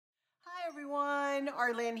Everyone,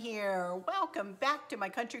 Arlene here. Welcome back to my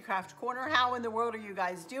Country Craft Corner. How in the world are you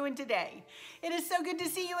guys doing today? It is so good to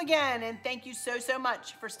see you again, and thank you so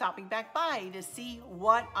much for stopping back by to see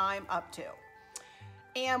what I'm up to.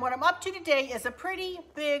 And what I'm up to today is a pretty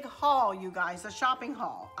big haul, you guys, a shopping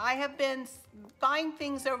haul. I have been buying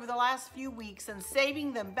things over the last few weeks and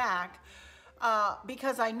saving them back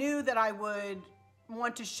because I knew that I would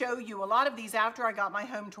want to show you a lot of these after I got my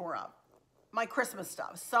home tour up. My Christmas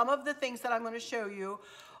stuff. Some of the things that I'm going to show you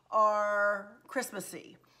are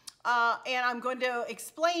Christmassy. And I'm going to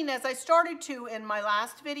explain, as I started to in my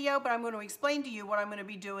last video, but I'm going to explain to you what I'm going to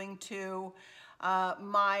be doing to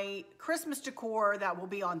my Christmas decor that will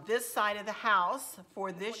be on this side of the house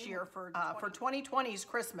for this year, for 2020's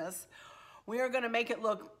Christmas. We are going to make it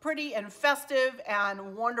look pretty and festive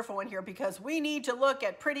and wonderful in here because we need to look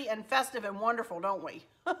at pretty and festive and wonderful, don't we?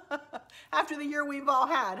 After the year we've all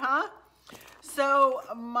had, huh? So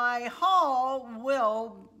my haul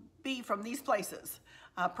will be from these places: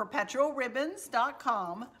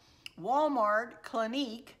 perpetualribbons.com, Walmart,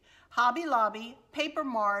 Clinique, Hobby Lobby, Paper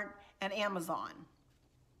Mart, and Amazon.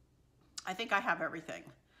 I think I have everything.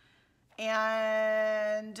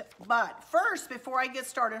 But first, before I get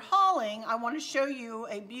started hauling, I want to show you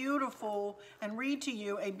a beautiful and read to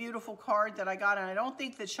you a beautiful card that I got, and I don't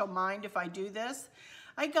think that she'll mind if I do this.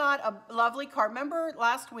 I got a lovely card. Remember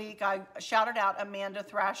last week I shouted out Amanda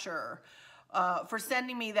Thrasher for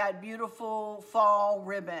sending me that beautiful fall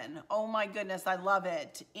ribbon. Oh my goodness, I love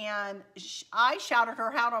it. And I shouted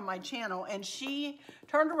her out on my channel, and she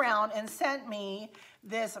turned around and sent me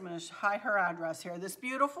this. I'm going to hide her address here. This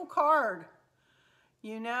beautiful card,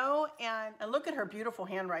 you know, and look at her beautiful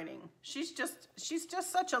handwriting. She's just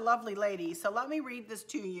such a lovely lady. So let me read this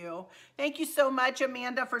to you. Thank you so much,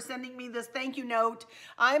 Amanda, for sending me this thank you note.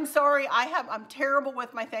 I'm sorry, I'm terrible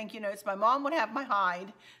with my thank you notes. My mom would have my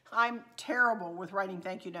hide. I'm terrible with writing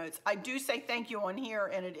thank you notes. I do say thank you on here,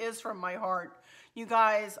 and it is from my heart, you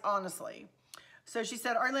guys, honestly. So she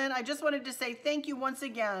said, Arlene, I just wanted to say thank you once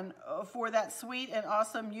again for that sweet and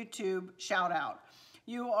awesome YouTube shout out.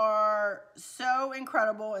 You are so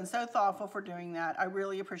incredible and so thoughtful for doing that. I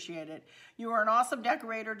really appreciate it. You are an awesome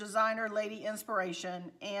decorator, designer, lady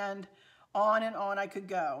inspiration, and on I could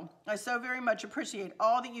go. I so very much appreciate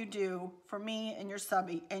all that you do for me and your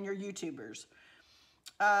subby and your YouTubers.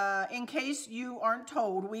 In case you aren't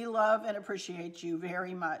told, we love and appreciate you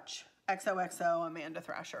very much. XOXO, Amanda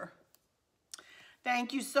Thrasher.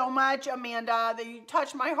 Thank you so much, Amanda. You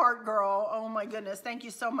touched my heart, girl. Oh my goodness. Thank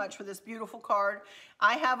you so much for this beautiful card.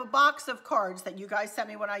 I have a box of cards that you guys sent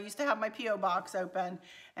me when I used to have my P.O. box open,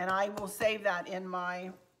 and I will save that in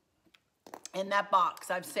that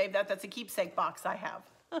box. I've saved that. That's a keepsake box I have.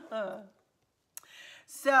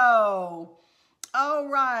 So, all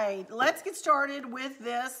right, let's get started with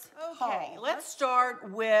this haul. Let's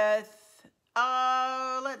start with,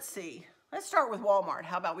 let's see. Let's start with Walmart.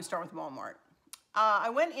 How about we start with Walmart? I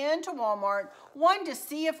went into Walmart, one, to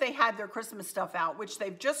see if they had their Christmas stuff out, which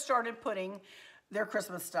they've just started putting their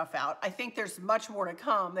Christmas stuff out. I think there's much more to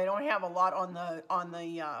come. They don't have a lot on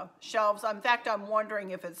the shelves. In fact, I'm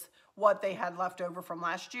wondering if it's what they had left over from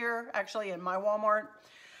last year, actually, in my Walmart.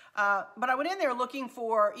 But I went in there looking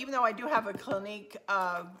for, even though I do have a Clinique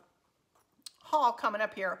haul coming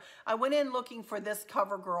up here, I went in looking for this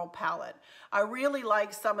CoverGirl palette. I really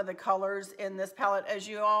like some of the colors in this palette. As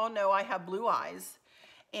you all know, I have blue eyes,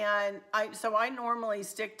 and so I normally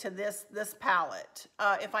stick to this palette.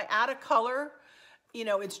 If I add a color, you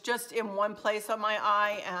know, it's just in one place on my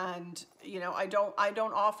eye, and you know, I don't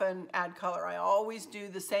often add color. I always do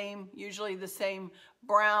the same, usually the same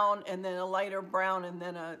brown, and then a lighter brown, and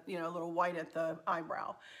then a little white at the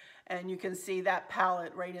eyebrow. And you can see that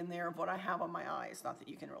palette right in there of what I have on my eyes. Not that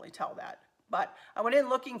you can really tell that. But I went in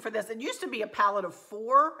looking for this. It used to be a palette of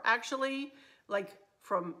 4, actually, like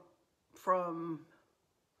from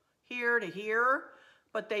here to here.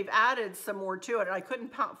 But they've added some more to it. And I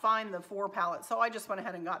couldn't find the 4 palette. So I just went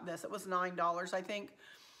ahead and got this. It was $9, I think.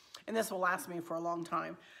 And this will last me for a long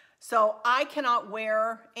time. So I cannot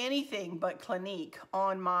wear anything but Clinique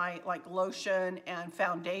on my lotion and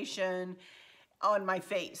foundation on my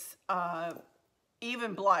face.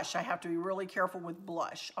 Even blush, I have to be really careful with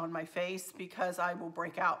blush on my face because I will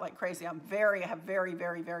break out like crazy. I have very,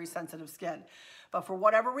 very sensitive skin. But for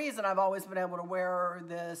whatever reason, I've always been able to wear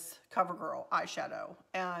this CoverGirl eyeshadow.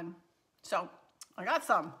 And so I got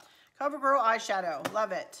some CoverGirl eyeshadow,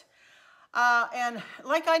 love it. And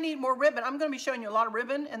like I need more ribbon, I'm gonna be showing you a lot of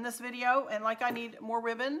ribbon in this video, and like I need more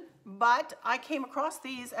ribbon, but I came across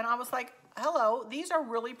these and I was like, hello, these are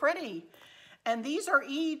really pretty. And these are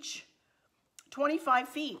each 25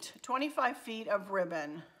 feet of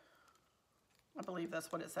ribbon. I believe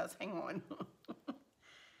that's what it says. Hang on.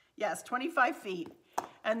 Yes, 25 feet.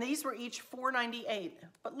 And these were each $4.98.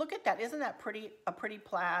 But look at that. Isn't that pretty? A pretty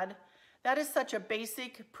plaid? That is such a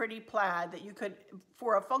basic, pretty plaid that you could,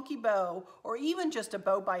 for a funky bow, or even just a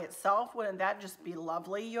bow by itself, wouldn't that just be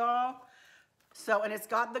lovely, y'all? So, and it's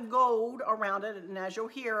got the gold around it. And as you'll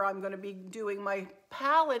hear, I'm going to be doing my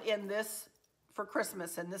palette in this for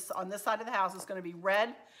Christmas. And this, on this side of the house, is going to be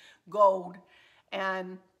red, gold,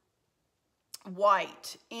 and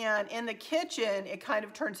white. And in the kitchen, it kind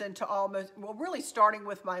of turns into almost, well, really starting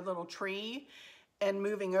with my little tree and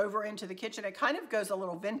moving over into the kitchen, it kind of goes a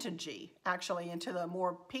little vintagey, actually, into the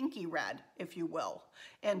more pinky red, if you will,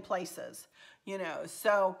 in places, you know.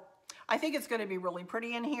 So I think it's going to be really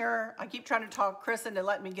pretty in here. I keep trying to talk Chris into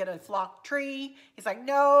letting me get a flocked tree. He's like,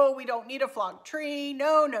 no, we don't need a flocked tree.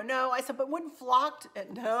 No, no, no. I said, but wouldn't flocked?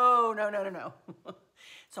 No, no, no, no, no.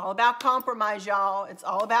 It's all about compromise, y'all. It's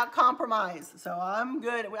all about compromise. So I'm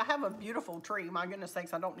good. I have a beautiful tree. My goodness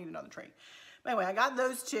sakes, I don't need another tree. But anyway, I got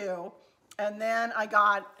those two. And then I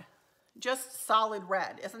got just solid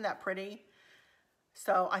red. Isn't that pretty?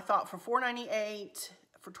 So I thought for $4.98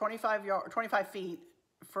 for 25 feet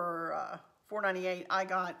for $4.98, I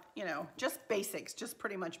got, you know, just basics, just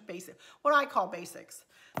pretty much basic. What I call basics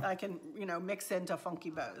that I can, you know, mix into funky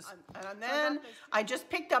bows. And then I just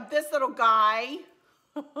picked up this little guy.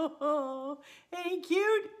 Ain't he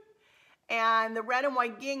cute? And the red and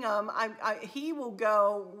white gingham, he will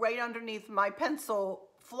go right underneath my pencil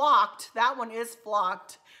flocked. That one is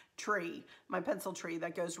flocked tree, my pencil tree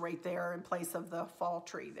that goes right there in place of the fall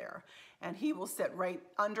tree there. And he will sit right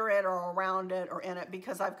under it or around it or in it,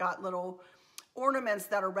 because I've got little ornaments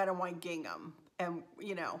that are red and white gingham, and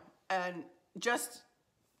you know, and just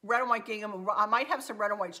red and white gingham. I might have some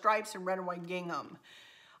red and white stripes and red and white gingham.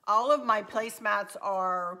 All of my placemats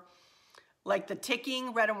are like the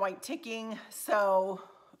ticking, red and white ticking. So,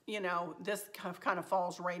 you know, this kind of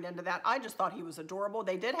falls right into that. I just thought he was adorable.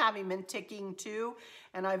 They did have him in ticking too,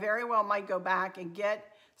 and I very well might go back and get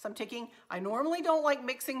some ticking. I normally don't like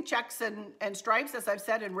mixing checks and stripes, as I've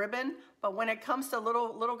said, in ribbon, but when it comes to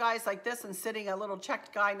little guys like this and sitting a little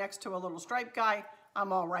checked guy next to a little striped guy,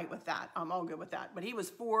 I'm all right with that. I'm all good with that. But he was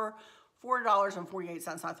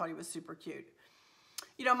 $4.48. I thought he was super cute.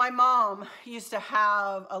 You know, my mom used to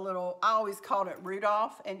have a little, I always called it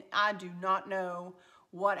Rudolph, and I do not know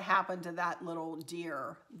what happened to that little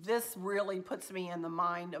deer. This really puts me in the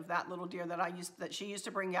mind of that little deer that she used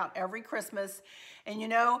to bring out every Christmas. And you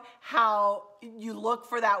know how you look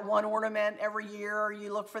for that one ornament every year, or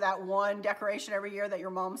you look for that one decoration every year that your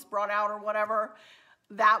mom's brought out or whatever?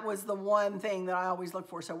 That was the one thing that I always look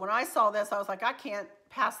for. So when I saw this, I was like, I can't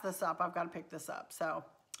pass this up. I've got to pick this up. So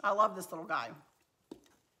I love this little guy.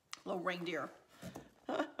 Little reindeer.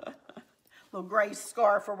 Little gray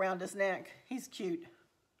scarf around his neck. He's cute.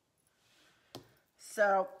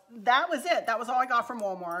 So that was it. That was all I got from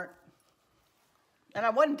Walmart. And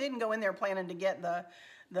I didn't go in there planning to get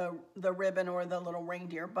the ribbon or the little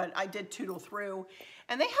reindeer, but I did tootle through.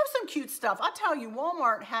 And they have some cute stuff. I tell you,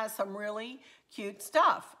 Walmart has some really cute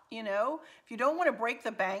stuff. You know, if you don't want to break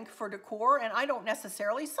the bank for decor, and I don't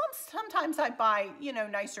necessarily, sometimes I buy, you know,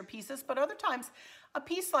 nicer pieces, but other times a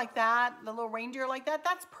piece like that, the little reindeer like that,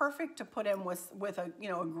 that's perfect to put in with a, you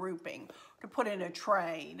know, a grouping, to put in a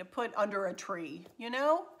tray, to put under a tree, you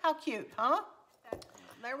know? How cute, huh?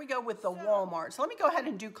 There we go with the Walmart. So let me go ahead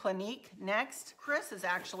and do Clinique next. Chris is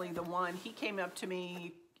actually the one, he came up to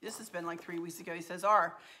me, this has been like 3 weeks ago, he says,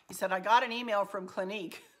 he said, I got an email from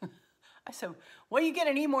Clinique. I said, well, you get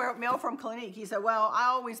an email from Clinique. He said, well,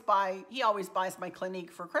 he always buys my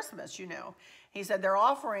Clinique for Christmas, you know. He said, they're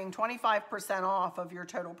offering 25% off of your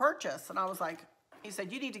total purchase. And I was like, he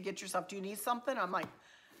said, you need to get yourself, do you need something? I'm like,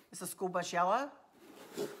 is the school bus yellow?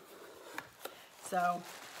 So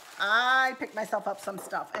I picked myself up some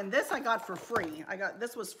stuff. And this I got for free.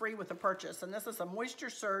 This was free with the purchase. And this is a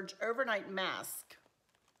Moisture Surge Overnight Mask.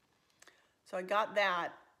 So I got that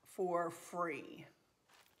for free.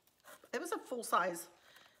 It was a full size.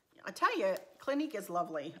 I tell you, Clinique is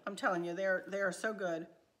lovely. I'm telling you, they're so good.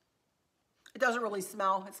 It doesn't really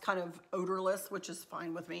smell. It's kind of odorless, which is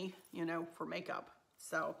fine with me, you know, for makeup.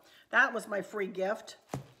 So that was my free gift.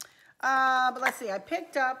 But let's see, I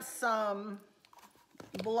picked up some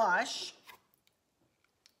blush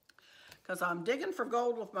because I'm digging for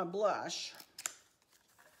gold with my blush.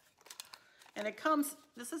 And it comes,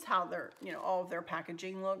 this is how you know, all of their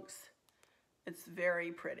packaging looks. It's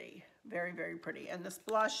very pretty, very, very pretty. And this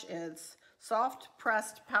blush is Soft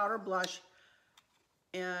Pressed Powder Blush,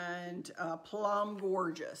 and Plum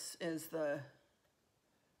Gorgeous is the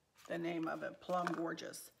name of it, Plum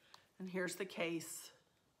Gorgeous. And here's the case.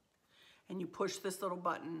 and you push this little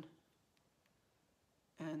button,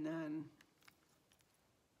 and then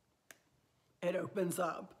it opens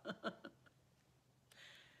up.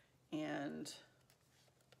 And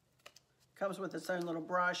comes with its own little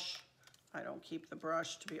brush. I don't keep the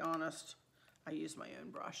brush, to be honest. I use my own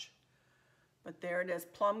brush. But there it is,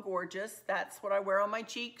 plum gorgeous. That's what I wear on my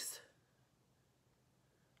cheeks.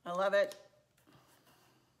 I love it.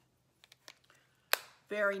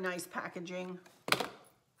 Very nice packaging.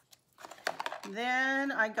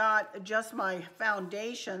 Then I got just my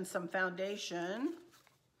foundation, some foundation.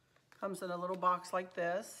 Comes in a little box like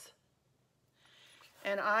this.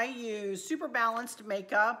 And I use Super Balanced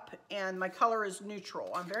makeup, and my color is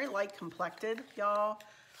neutral. I'm very light complected, y'all.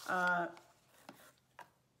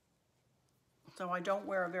 So I don't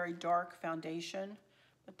wear a very dark foundation,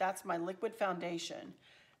 but that's my liquid foundation.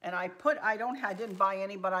 And I didn't buy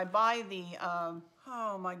any, but I buy the,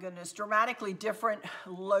 oh my goodness, Dramatically Different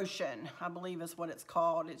lotion, I believe is what it's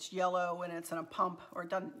called. It's yellow and it's in a pump, or it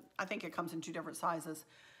doesn't, I think it comes in 2 different sizes.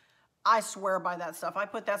 I swear by that stuff. I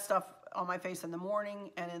put that stuff on my face in the morning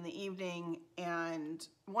and in the evening, and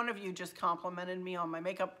one of you just complimented me on my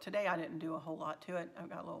makeup today. I didn't do a whole lot to it. I've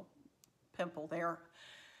got a little pimple there.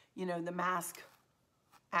 You know, the mask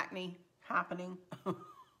acne happening.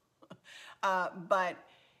 But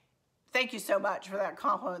thank you so much for that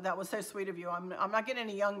compliment. That was so sweet of you. I'm not getting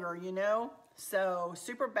any younger, you know? So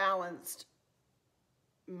Super Balanced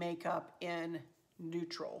makeup in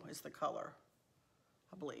neutral is the color,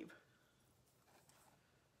 I believe.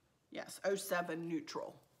 Yes, 07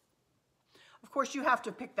 neutral. Of course, you have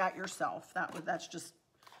to pick that yourself. That's just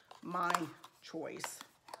my choice.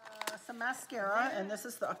 Some mascara, and this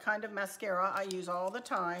is the kind of mascara I use all the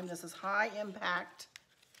time. This is High Impact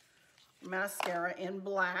mascara in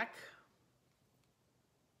black.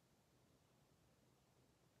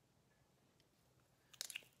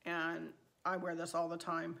 And I wear this all the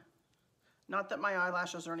time. Not that my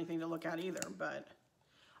eyelashes are anything to look at either, but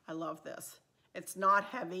I love this. It's not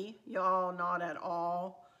heavy, y'all, not at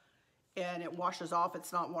all. And it washes off.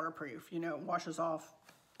 It's not waterproof. You know, it washes off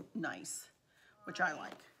nice, which I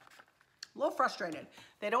like. A little frustrated.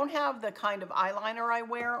 They don't have the kind of eyeliner I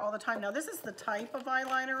wear all the time. Now, this is the type of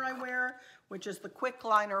eyeliner I wear, which is the quick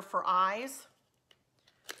liner for eyes.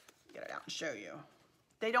 Get it out and show you.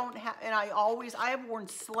 They don't have, and I have worn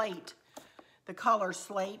Slate, the color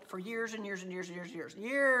Slate, for years and years and years and years and years,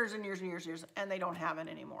 years and years and years and years, and they don't have it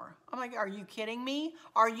anymore. I'm like, are you kidding me?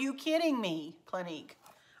 Are you kidding me, Clinique?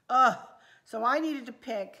 So I needed to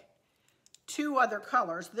pick 2 other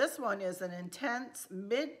colors. This one is an intense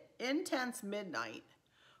midnight.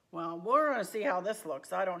 Well, we're gonna see how this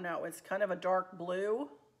looks. I don't know. It's kind of a dark blue.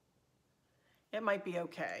 It might be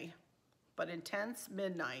okay, but intense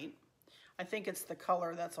midnight. I think it's the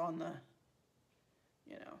color that's on the,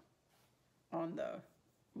 you know, on the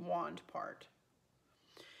wand part.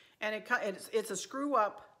 And it's a screw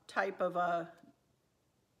up type of a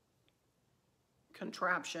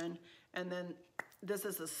contraption. And then this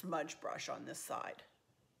is a smudge brush on this side.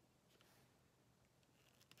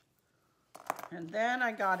 And then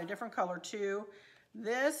I got a different color too.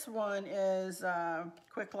 This one is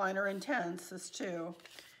Quick Liner Intense, this too.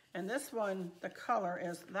 And this one, the color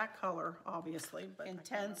is that color, obviously, but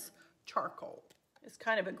Intense Charcoal. It's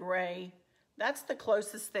kind of a gray. That's the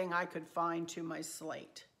closest thing I could find to my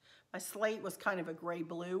Slate. My Slate was kind of a gray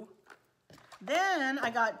blue. Then I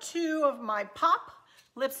got 2 of my Pop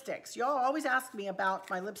lipsticks. Y'all always ask me about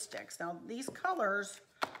my lipsticks. Now, these colors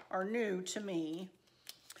are new to me.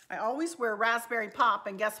 I always wear Raspberry Pop,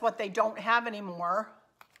 and guess what they don't have anymore?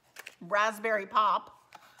 Raspberry Pop.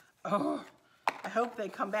 Oh, I hope they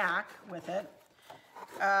come back with it.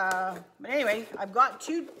 But anyway, I've got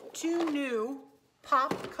two new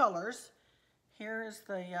Pop colors. Here's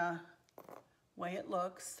the way it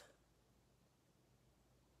looks.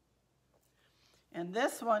 And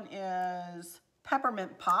this one is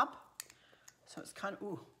Peppermint Pop. So it's kind of,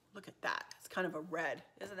 ooh, look at that. It's kind of a red.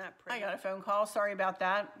 Isn't that pretty? I got a phone call. Sorry about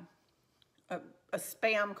that. A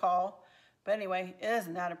spam call. But anyway,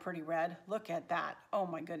 isn't that a pretty red? Look at that. Oh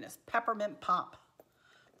my goodness. Peppermint Pop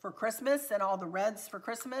for Christmas, and all the reds for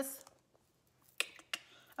Christmas.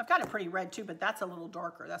 I've got a pretty red too, but that's a little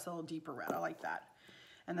darker. That's a little deeper red. I like that.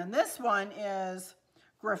 And then this one is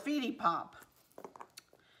Graffiti Pop.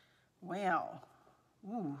 Wow.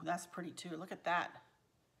 Ooh, that's pretty too. Look at that.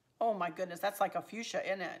 Oh my goodness, that's like a fuchsia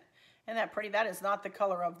in it. Isn't that pretty? That is not the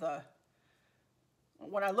color of the...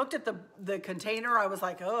 When I looked at the container, I was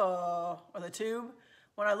like, oh, or the tube.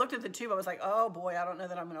 When I looked at the tube, I was like, oh boy, I don't know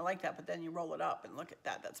that I'm gonna like that. But then you roll it up and look at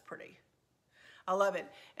that, that's pretty. I love it.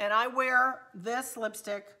 And I wear this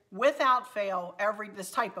lipstick without fail,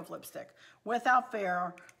 this type of lipstick, without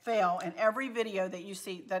fail in every video that you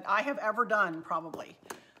see that I have ever done, probably.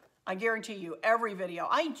 I guarantee you, every video.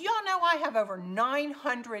 Y'all know I have over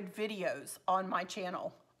 900 videos on my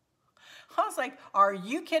channel. I was like, are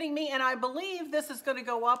you kidding me? And I believe this is going to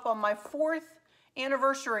go up on my 4th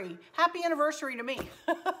anniversary. Happy anniversary to me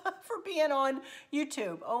for being on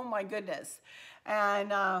YouTube. Oh my goodness.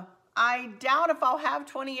 And I doubt if I'll have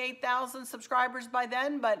 28,000 subscribers by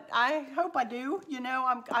then, but I hope I do. You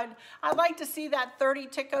know, I'd like to see that 30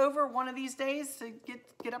 tick over one of these days to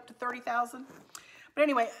get up to 30,000. But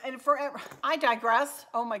anyway, and I digress.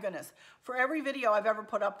 Oh my goodness. For every video I've ever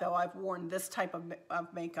put up, though, I've worn this type of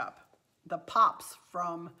makeup. The Pops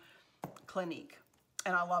from Clinique.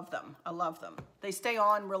 And I love them. I love them. They stay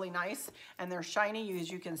on really nice, and they're shiny. As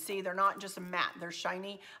you can see, they're not just matte. They're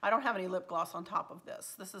shiny. I don't have any lip gloss on top of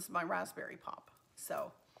this. This is my Raspberry Pop.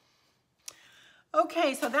 So,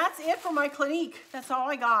 okay, so that's it for my Clinique. That's all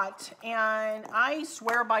I got. And I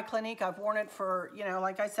swear by Clinique. I've worn it for, you know,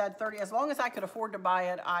 like I said, 30. As long as I could afford to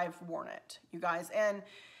buy it, I've worn it, you guys. And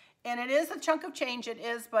it is a chunk of change. It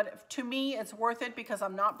is, but to me, it's worth it because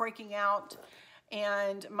I'm not breaking out,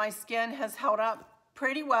 and my skin has held up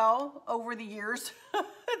pretty well over the years.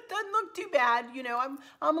 It doesn't look too bad. You know,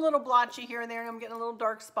 I'm a little blotchy here and there, and I'm getting a little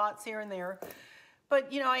dark spots here and there.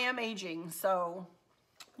 But, you know, I am aging, so,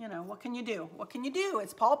 you know, what can you do? What can you do?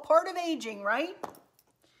 It's all part of aging, right?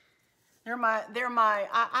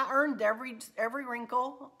 I earned every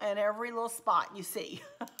wrinkle and every little spot you see.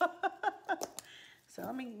 So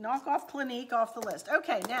let me knock off Clinique off the list.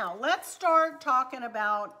 Okay, now let's start talking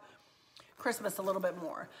about Christmas a little bit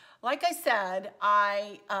more. Like I said,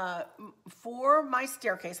 for my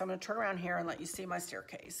staircase, I'm going to turn around here and let you see my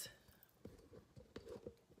staircase.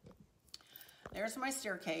 There's my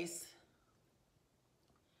staircase.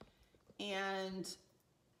 And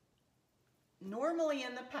normally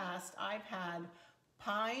in the past, I've had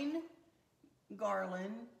pine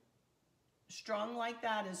garland strung like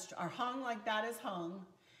that or hung like that is hung.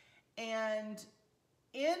 And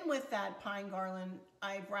in with that pine garland,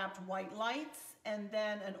 I've wrapped white lights and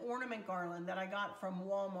then an ornament garland that I got from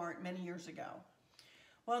Walmart many years ago.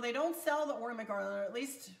 Well, they don't sell the ornament garland, or at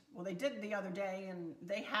least, well, they did the other day, and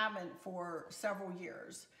they haven't for several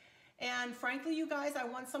years. And frankly, you guys, I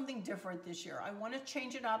want something different this year. I want to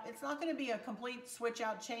change it up. It's not going to be a complete switch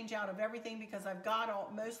out, change out of everything, because I've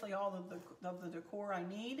got mostly all of the decor I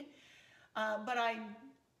need. But I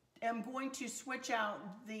am going to switch out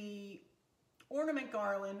the ornament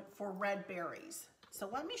garland for red berries. So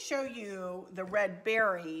let me show you the red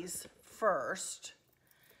berries first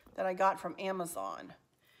that I got from Amazon.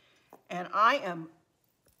 And I am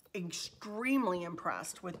extremely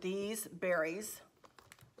impressed with these berries.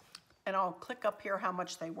 And I'll click up here how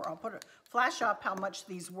much they were. I'll flash up how much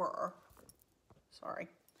these were. Sorry.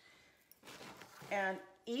 And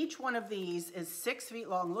each one of these is 6 feet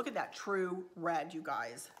long. Look at that true red, you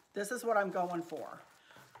guys. This is what I'm going for.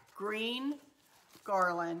 Green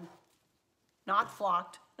garland, not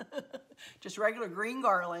flocked, just regular green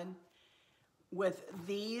garland with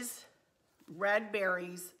these red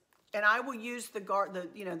berries. And I will use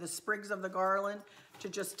the sprigs of the garland to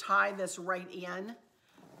just tie this right in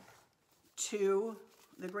to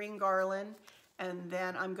the green garland. And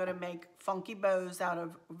then I'm going to make funky bows out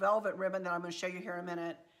of velvet ribbon that I'm going to show you here in a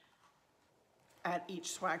minute at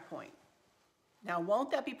each swag point. Now,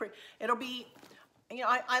 won't that be pretty? It'll be, you know,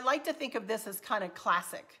 I like to think of this as kind of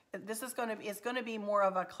classic. This is it's going to be more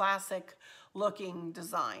of a classic looking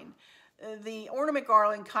design. The ornament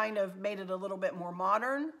garland kind of made it a little bit more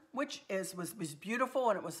modern, which was beautiful,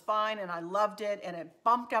 and it was fine, and I loved it, and it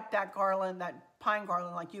bumped up that garland, that pine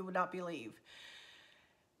garland, like you would not believe.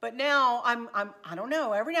 But now I don't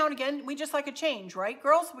know, every now and again, we just like a change, right,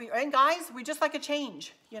 girls? And guys, we just like a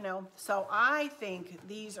change, you know? So I think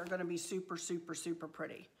these are gonna be super, super, super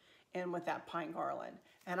pretty, and with that pine garland.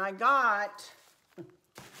 And I got, this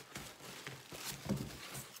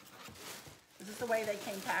is the way they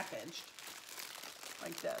came packaged,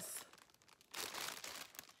 like this.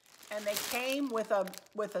 And they came with a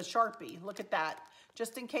Sharpie, look at that,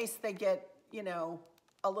 just in case they get, you know,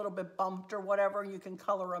 a little bit bumped or whatever, you can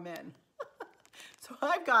color them in. So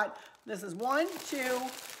I've got, this is 1, 2,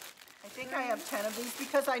 I think I have 10 of these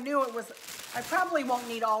because I knew it was, I probably won't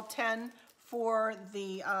need all 10 for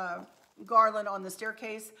the garland on the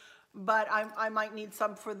staircase, but I might need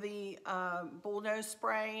some for the bullnose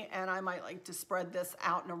spray, and I might like to spread this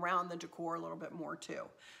out and around the decor a little bit more too,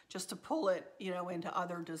 just to pull it, you know, into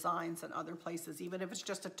other designs and other places, even if it's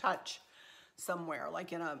just a touch. somewhere,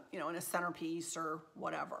 like in a, you know, in a centerpiece or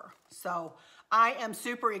whatever. So I am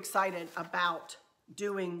super excited about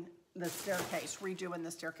doing the staircase, redoing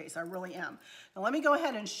the staircase. I really am. Now let me go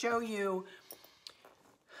ahead and show you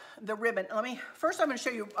the ribbon. First I'm going to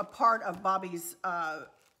show you a part of Bobby's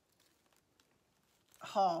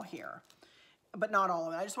haul here, but not all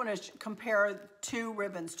of it. I just want to compare two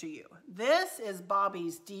ribbons to you. This is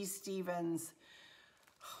Bobby's D. Stevens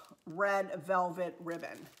red velvet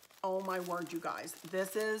ribbon. Oh my word, you guys.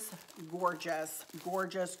 This is gorgeous,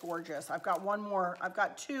 gorgeous, gorgeous. I've got one more. I've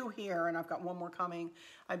got two here and I've got one more coming.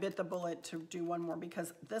 I bit the bullet to do one more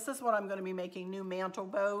because this is what I'm going to be making new mantle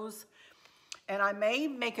bows. And I may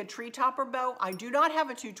make a tree topper bow. I do not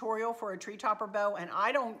have a tutorial for a tree topper bow, and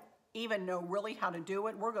I don't even know really how to do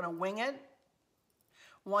it. We're going to wing it.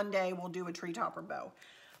 One day we'll do a tree topper bow.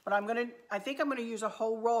 But I think I'm going to use a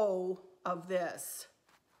whole roll of this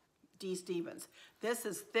D. Stevens. This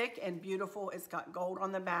is thick and beautiful. It's got gold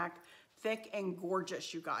on the back. Thick and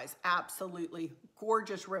gorgeous, you guys. Absolutely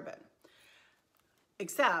gorgeous ribbon.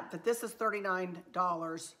 Except that this is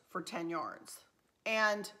 $39 for 10 yards.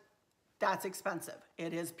 And that's expensive.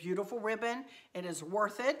 It is beautiful ribbon. It is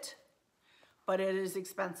worth it, but it is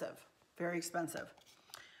expensive. Very expensive.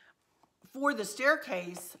 For the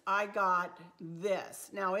staircase, I got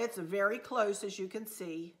this. Now, it's very close, as you can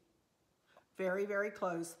see. Very, very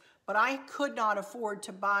close. But I could not afford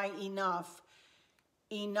to buy enough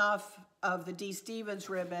of the D. Stevens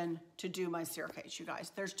ribbon to do my staircase, you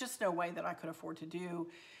guys. There's just no way that I could afford to do.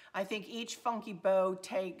 I think each funky bow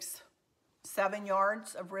takes 7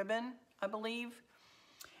 yards of ribbon, I believe.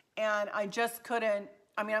 And I just couldn't.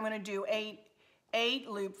 I mean, I'm going to do eight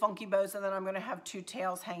loop funky bows, and then I'm going to have 2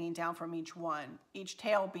 tails hanging down from each one. Each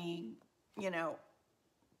tail being, you know,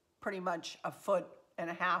 pretty much 1.5 foot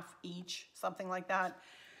each, something like that.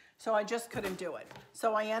 So I just couldn't do it.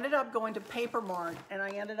 So I ended up going to Paper Mart, and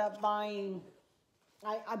I ended up buying,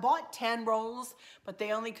 I bought 10 rolls, but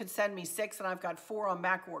they only could send me 6, and I've got 4 on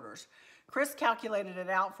back orders. Chris calculated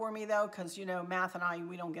it out for me, though, because, you know, Math and I,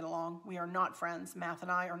 we don't get along. We are not friends. Math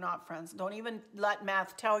and I are not friends. Don't even let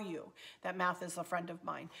Math tell you that Math is a friend of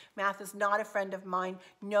mine. Math is not a friend of mine.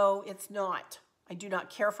 No, it's not. I do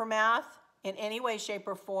not care for Math in any way, shape,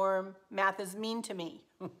 or form. Math is mean to me.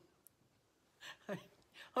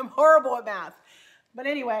 I'm horrible at math. But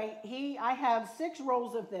anyway, I have 6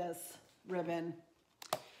 rolls of this ribbon,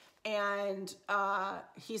 and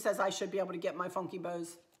he says I should be able to get my funky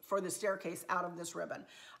bows for the staircase out of this ribbon.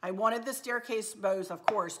 I wanted the staircase bows, of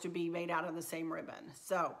course, to be made out of the same ribbon.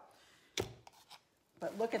 So,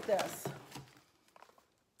 but look at this.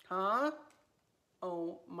 Huh?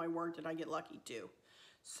 Oh my word, did I get lucky too.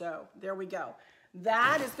 So there we go.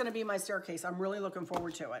 That is going to be my staircase. I'm really looking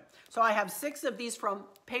forward to it. So I have 6 of these from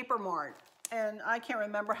Paper Mart, and I can't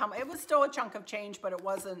remember how much. It was still a chunk of change, but it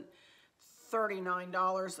wasn't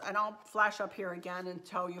 $39. And I'll flash up here again and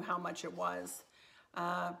tell you how much it was.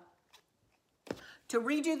 To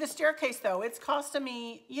redo the staircase, though, it's costing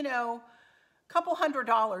me, you know, a couple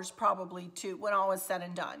 $100 probably to, when all is said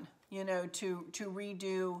and done, you know, to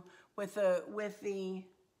redo with the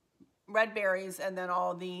red berries and then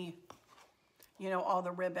all the, you know, all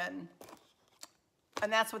the ribbon.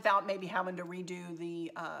 And that's without maybe having to redo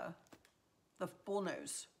the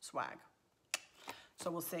bullnose swag. So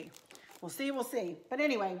we'll see. We'll see, we'll see. But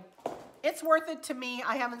anyway, it's worth it to me.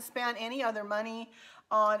 I haven't spent any other money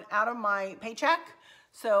out of my paycheck.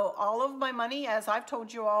 So all of my money, as I've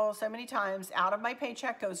told you all so many times, out of my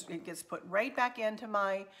paycheck it gets put right back into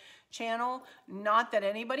my channel. Not that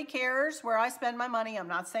anybody cares where I spend my money. I'm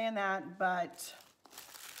not saying that, but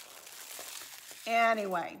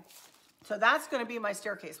anyway, so that's going to be my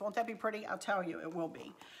staircase. Won't that be pretty? I'll tell you, it will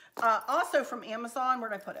be. Also from Amazon, where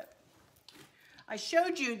did I put it? I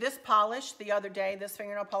showed you this polish the other day, this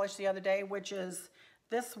fingernail polish the other day, which is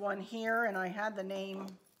this one here, and I had the name,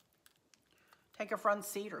 take a front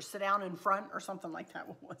seat or sit down in front or something like that.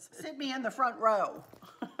 What was it? Sit me in the front row.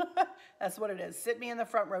 That's what it is. Sit me in the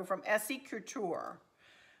front row from Essie Couture.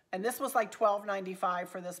 And this was like $12.95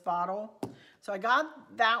 for this bottle. So I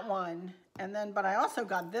got that one, and then, but I also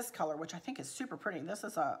got this color, which I think is super pretty. This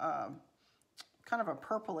is a kind of a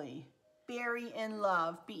purpley. Berry in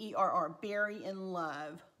Love, B-E-R-R, Berry in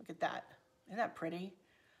Love. Look at that. Isn't that pretty?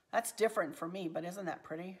 That's different for me, but isn't that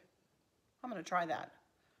pretty? I'm going to try that.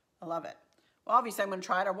 I love it. Well, obviously I'm going to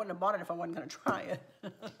try it. I wouldn't have bought it if I wasn't going to try it.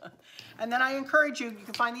 And then I encourage you, you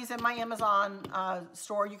can find these in my Amazon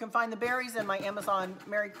store. You can find the berries in my Amazon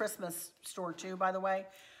Merry Christmas store too, by the way.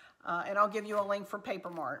 And I'll give you a link for Paper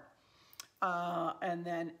Mart. And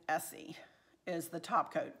then Essie is the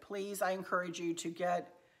top coat. Please, I encourage you to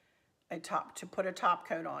get to put a top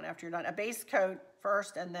coat on after you're done. A base coat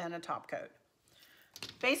first and then a top coat.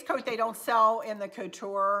 Base coat they don't sell in the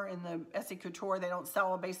couture, in the Essie Couture. They don't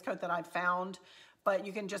sell a base coat that I've found, but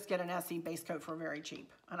you can just get an Essie base coat for very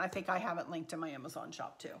cheap. And I think I have it linked in my Amazon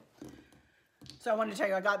shop too. So I wanted to tell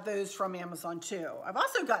you, I got those from Amazon too. I've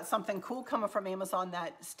also got something cool coming from Amazon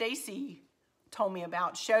that Stacy told me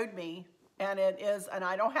about, showed me, and it is, and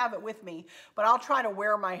I don't have it with me, but I'll try to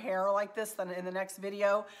wear my hair like this in the next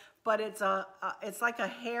video. But it's like a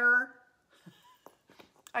hair,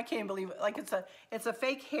 I can't believe it. Like it's a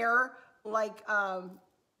fake hair, like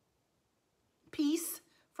piece,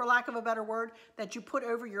 for lack of a better word, that you put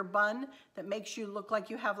over your bun that makes you look like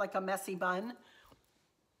you have like a messy bun.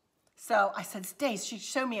 So I said, Stace, she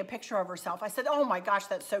showed me a picture of herself. I said, oh my gosh,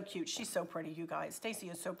 that's so cute. She's so pretty, you guys. Stacy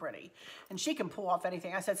is so pretty. And she can pull off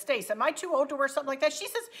anything. I said, Stace, am I too old to wear something like that? She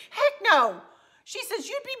says, heck no. She says,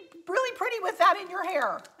 you'd be really pretty with that in your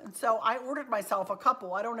hair. And so I ordered myself a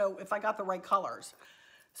couple. I don't know if I got the right colors.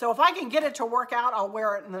 So if I can get it to work out, I'll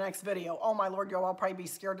wear it in the next video. Oh my Lord, y'all, I'll probably be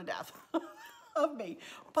scared to death of me.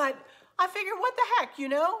 But I figured, what the heck, you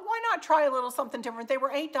know? Why not try a little something different? They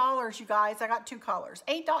were $8, you guys. I got two colors.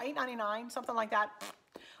 $8.99, something like that.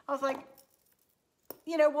 I was like,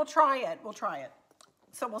 you know, we'll try it. We'll try it.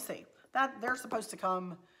 So we'll see. They're supposed to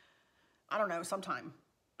come, I don't know, sometime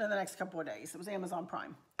in the next couple of days. It was Amazon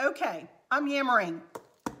Prime. Okay, I'm yammering.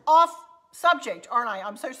 Off subject, aren't I?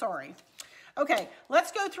 I'm so sorry. Okay,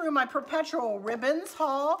 let's go through my Perpetual Ribbons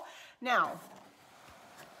haul. Now,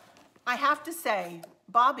 I have to say,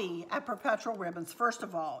 Bobby at Perpetual Ribbons, first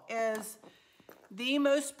of all, is the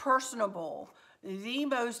most personable, the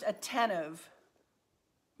most attentive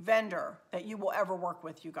vendor that you will ever work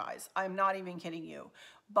with, you guys. I'm not even kidding you.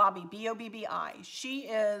 Bobby, B-O-B-B-I. She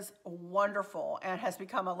is wonderful and has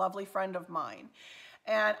become a lovely friend of mine.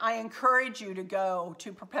 And I encourage you to go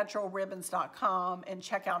to perpetualribbons.com and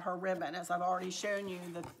check out her ribbon. As I've already shown you,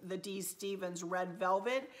 the D. Stevens Red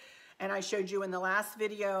Velvet. And I showed you in the last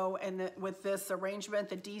video, and with this arrangement,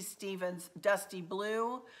 the D. Stevens Dusty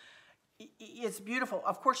Blue. It's beautiful.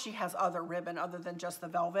 Of course, she has other ribbon other than just the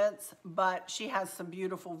velvets, but she has some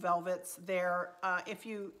beautiful velvets there. If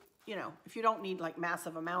you don't need like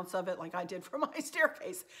massive amounts of it, like I did for my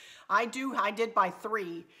staircase, I did buy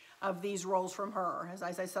 3 of these rolls from her. As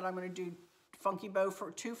I said, I'm going to do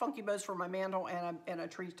two funky bows for my mantle and a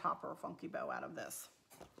tree topper funky bow out of this.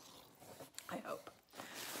 I hope.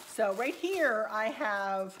 So right here, I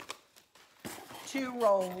have 2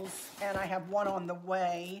 rolls, and I have 1 on the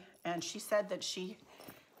way. And she said that she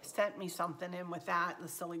sent me something in with that, the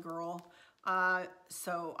silly girl.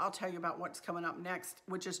 So I'll tell you about what's coming up next,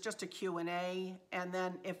 which is just a Q&A. And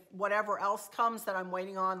then if whatever else comes that I'm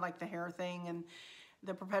waiting on, like the hair thing and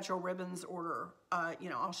the Perpetual Ribbons order,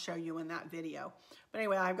 I'll show you in that video. But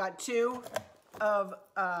anyway, I've got 2 of,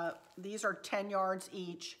 these are 10 yards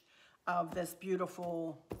each of this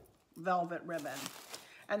beautiful velvet ribbon.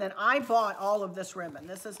 And then I bought all of this ribbon.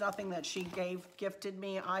 This is nothing that she gifted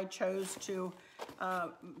me. I chose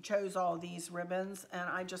all these ribbons, and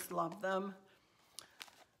I just love them.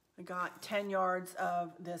 I got 10 yards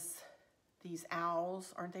of these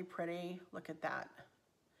owls. Aren't they pretty? Look at that.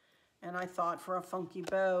 And I thought for a funky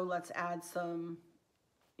bow, let's add some,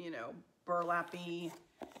 burlappy.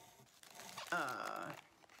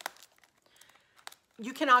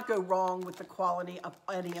 You cannot go wrong with the quality of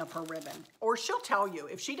any of her ribbon. Or she'll tell you.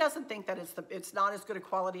 If she doesn't think that it's not as good a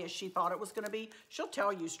quality as she thought it was going to be, she'll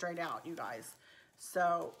tell you straight out, you guys.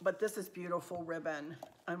 So, but this is beautiful ribbon.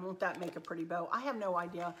 And won't that make a pretty bow? I have no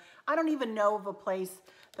idea. I don't even know of a place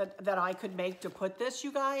that I could make to put this,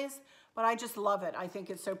 you guys. But I just love it. I think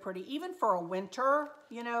it's so pretty. Even for a winter,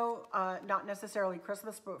 not necessarily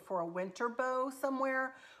Christmas, but for a winter bow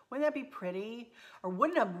somewhere. Wouldn't that be pretty? Or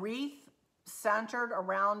wouldn't a wreath centered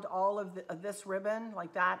around all of this ribbon,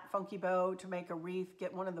 like that funky bow, to make a wreath,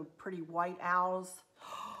 get one of the pretty white owls,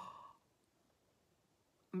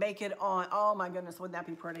 make it on, oh my goodness, wouldn't that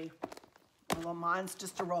be pretty? Well, mine's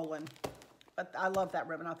just a rolling, but I love that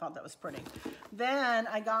ribbon. I thought that was pretty. Then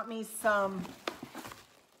I got me some,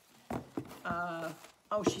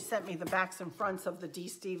 she sent me the backs and fronts of the D.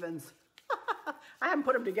 Stevens. I haven't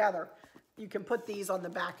put them together. You can put these on the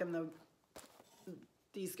back and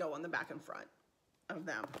these go on the back and front of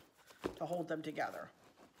them to hold them together.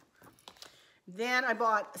 Then I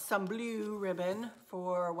bought some blue ribbon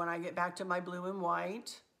for when I get back to my blue and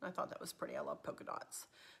white. I thought that was pretty. I love polka dots.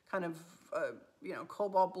 Kind of,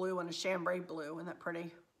 cobalt blue and a chambray blue. Isn't that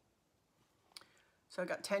pretty? So I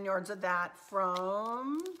got 10 yards of that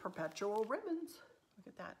from Perpetual Ribbons. Look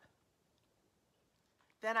at that.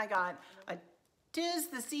 Then I got a 'Tis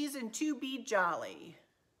the Season to Be Jolly.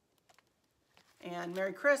 And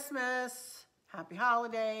Merry Christmas, Happy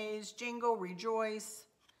Holidays, Jingle, Rejoice,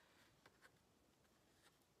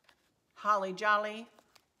 Holly Jolly.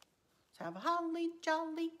 Let's have a holly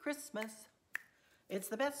jolly Christmas. It's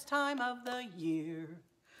the best time of the year.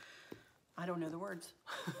 I don't know the words.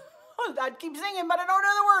 I'd keep singing, but I don't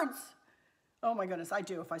know the words. Oh my goodness, I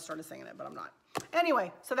do if I started singing it, but I'm not.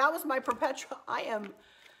 Anyway, so that was my perpetual. I am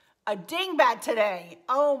a dingbat today.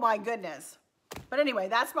 Oh my goodness. But anyway,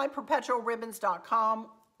 that's my perpetualribbons.com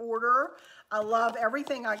order. I love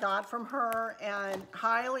everything I got from her and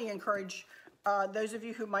highly encourage those of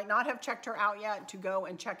you who might not have checked her out yet to go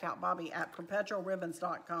and check out Bobby at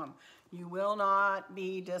perpetualribbons.com. You will not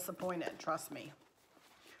be disappointed, trust me.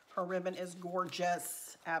 Her ribbon is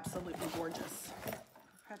gorgeous, absolutely gorgeous.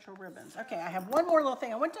 Perpetual Ribbons. Okay, I have one more little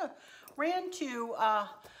thing. I ran to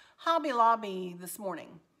Hobby Lobby this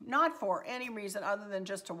morning, not for any reason other than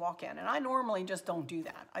just to walk in. And I normally just don't do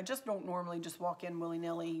that. I just don't normally just walk in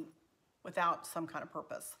willy-nilly without some kind of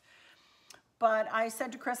purpose. But I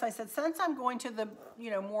said to Chris, I said, since I'm going to the,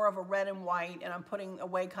 more of a red and white and I'm putting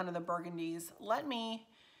away kind of the burgundies, let me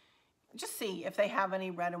just see if they have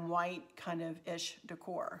any red and white kind of ish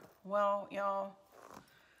decor. Well, y'all,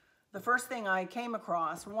 the first thing I came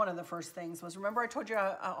across, one of the first things was, remember I told you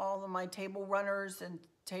all of my table runners and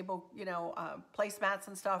table, placemats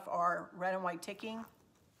and stuff are red and white ticking?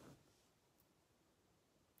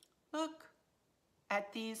 Look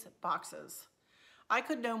at these boxes. I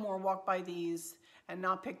could no more walk by these and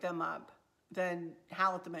not pick them up than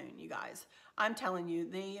howl at the moon, you guys. I'm telling you,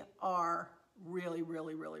 they are really,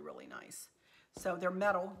 really, really, really nice. So they're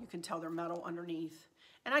metal. You can tell they're metal underneath.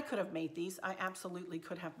 And I could have made these. I absolutely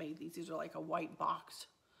could have made these. These are like a white box,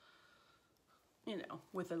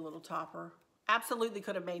 with a little topper. Absolutely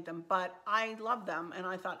could have made them, but I love them, and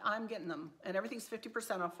I thought, I'm getting them. And everything's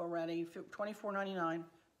 50% off already, $24.99,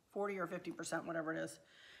 40 or 50%, whatever it is,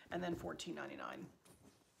 and then $14.99,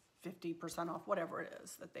 50% off, whatever it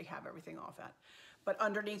is that they have everything off at. But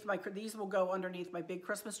underneath these will go underneath my big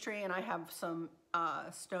Christmas tree, and I have some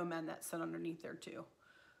snowmen that sit underneath there too.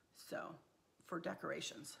 So for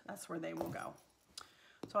decorations, that's where they will go.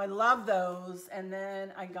 So I love those. And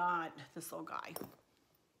then I got this little guy.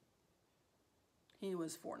 He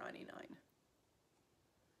was $4.99.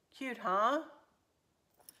 Cute, huh?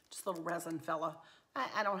 Just a little resin fella.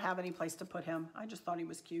 I don't have any place to put him. I just thought he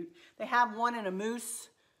was cute. They have one in a moose,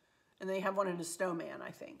 and they have one in a snowman,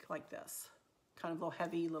 I think, like this. Kind of little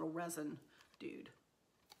heavy little resin dude.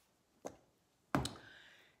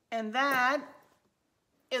 And that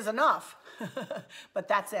is enough. But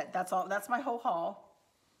that's it. That's all. That's my whole haul,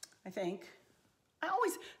 I think.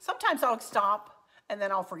 Sometimes I'll stop and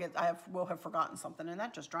then I'll forget. Will have forgotten something, and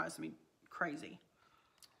that just drives me crazy.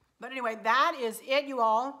 But anyway, that is it, you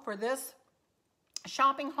all, for this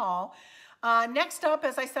shopping haul. Next up,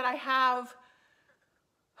 as I said, I have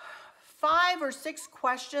 5 or 6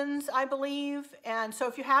 questions, I believe. And so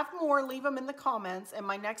if you have more, leave them in the comments. And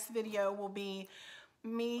my next video will be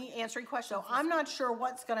me answering questions. So I'm not sure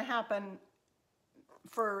what's going to happen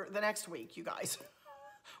for the next week, you guys.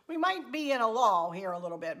 We might be in a lull here a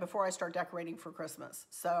little bit before I start decorating for Christmas.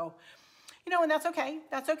 So, and that's okay.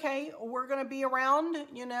 That's okay. We're going to be around,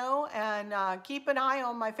 and keep an eye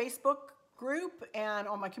on my Facebook group and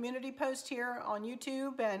on my community post here on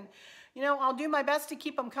YouTube. And, I'll do my best to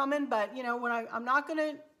keep them coming. But, when I'm not going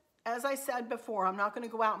to, as I said before, I'm not going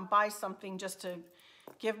to go out and buy something just to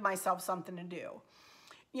give myself something to do,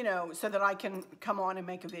 so that I can come on and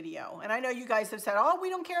make a video. And I know you guys have said, oh, we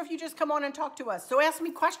don't care if you just come on and talk to us. So ask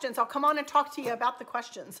me questions. I'll come on and talk to you about the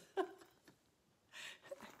questions.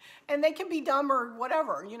 And they can be dumb or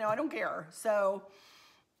whatever, I don't care. So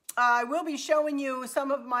I will be showing you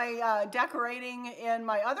some of my decorating in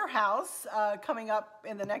my other house coming up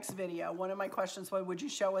in the next video. One of my questions was, would you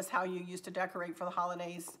show us how you used to decorate for the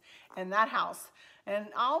holidays in that house? And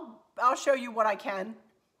I'll show you what I can,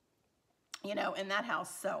 in that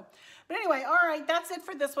house. So, but anyway, all right, that's it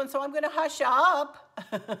for this one. So I'm going to hush up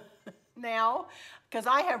now because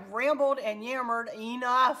I have rambled and yammered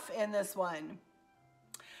enough in this one.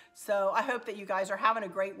 So I hope that you guys are having a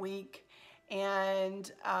great week.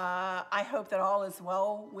 And I hope that all is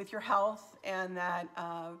well with your health, and that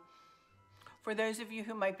for those of you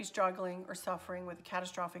who might be struggling or suffering with a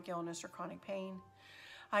catastrophic illness or chronic pain,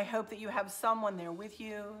 I hope that you have someone there with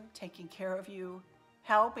you, taking care of you,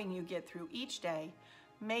 helping you get through each day,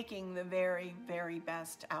 making the very, very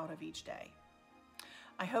best out of each day.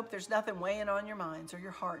 I hope there's nothing weighing on your minds or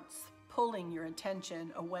your hearts, pulling your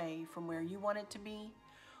attention away from where you want it to be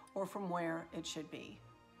or from where it should be.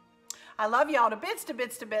 I love y'all to bits, to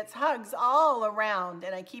bits, to bits, hugs all around,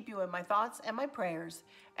 and I keep you in my thoughts and my prayers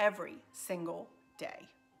every single day.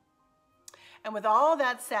 And with all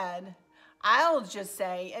that said, I'll just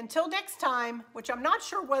say until next time, which I'm not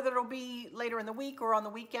sure whether it'll be later in the week or on the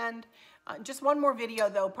weekend. Just one more video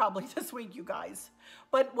though, probably this week, you guys.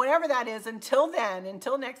 But whatever that is, until then,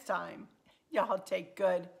 until next time, y'all take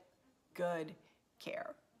good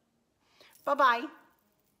care. Bye-bye.